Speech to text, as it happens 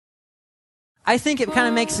I think it kind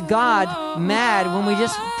of makes God mad when we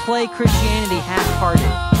just play Christianity half-hearted.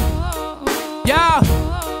 Yo!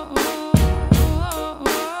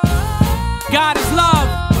 God is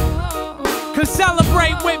love. Come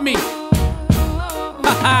celebrate with me.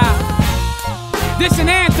 This an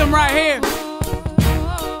anthem right here.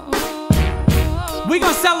 We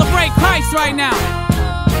gonna celebrate Christ right now.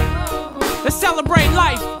 Let's celebrate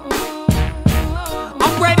life.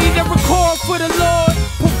 I'm ready to record for the Lord,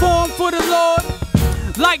 perform for the Lord.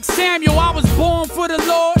 Like Samuel, I was born for the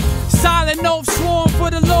Lord. Silent oath sworn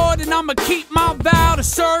for the Lord, and I'ma keep my vow to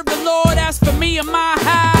serve the Lord. As for me and my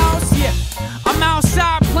house, yeah, I'm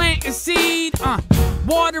outside planting seed,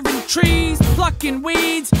 watering trees, plucking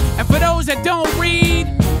weeds. And for those that don't read,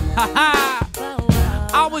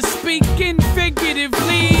 I was speaking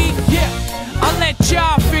figuratively. Yeah, I'll let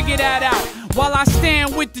y'all figure that out. While I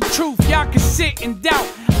stand with the truth, y'all can sit and doubt.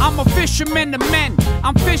 I'm a fisherman of men,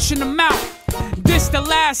 I'm fishing them out. This the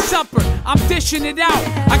Last Supper, I'm dishing it out.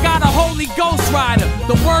 I got a Holy Ghost rider,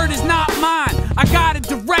 the word is not mine. I got a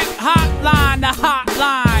direct hotline to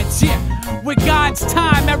hotlines, yeah. With God's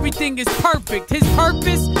time, everything is perfect. His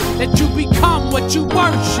purpose, that you become what you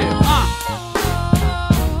worship.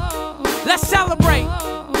 Let's celebrate.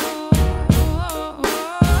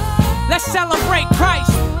 Let's celebrate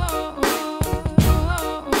Christ.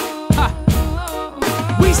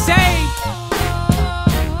 We saved.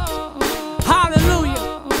 Hallelujah.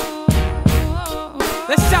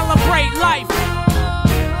 Let's celebrate life.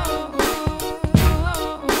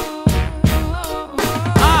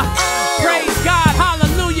 Praise God.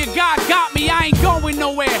 Hallelujah. God got me. I ain't going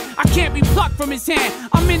nowhere. I can't be plucked from his hand.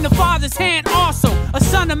 I'm in the Father's hand also. A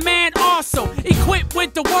son of man also. Equipped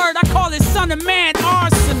with the word. I call it son of man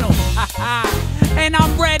arsenal. And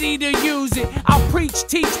I'm ready to use it. I'll preach,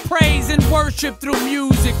 teach, praise, and worship through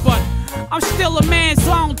music. But I'm still a man,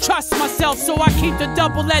 so I don't trust myself. So I keep the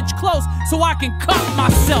double edge close so I can cut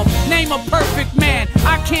myself. Name a perfect man,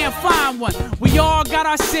 I can't find one. We all got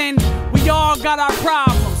our sin, we all got our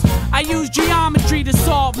problems. I use geometry to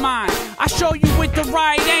solve mine. I show you with the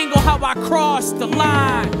right angle how I cross the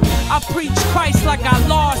line. I preach Christ like I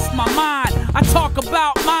lost my mind. I talk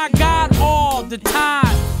about my God all the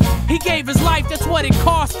time. He gave his life, that's what it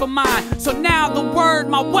cost for mine. So now the word,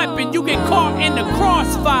 my weapon, you get caught in the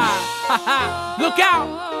crossfire. Look out.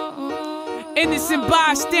 Innocent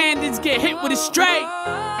bystanders get hit with a straight.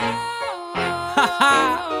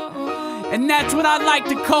 And that's what I like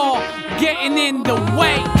to call getting in the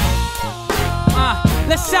way.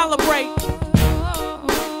 Let's celebrate.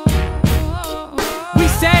 We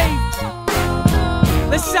saved.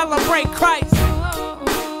 Let's celebrate Christ.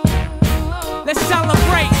 Let's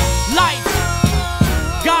celebrate life.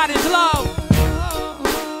 God is love.